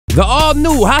The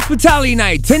all-new Hospitality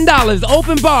Night, $10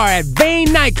 open bar at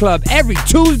Vane Nightclub every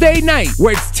Tuesday night,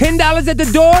 where it's $10 at the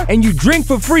door and you drink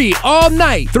for free all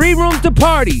night. 3 rooms to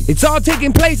party. It's all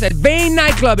taking place at Vane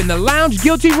Nightclub in the Lounge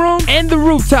Guilty Room and the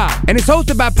Rooftop. And it's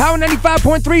hosted by Power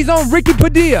 95.3's own Ricky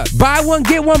Padilla. Buy one,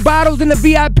 get one bottles in the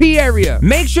VIP area.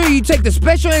 Make sure you take the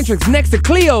special entrance next to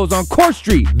Cleo's on Court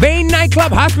Street. Vane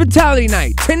Nightclub Hospitality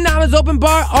Night, $10 open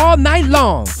bar all night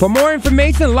long. For more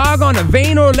information, log on to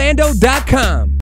VaneOrlando.com.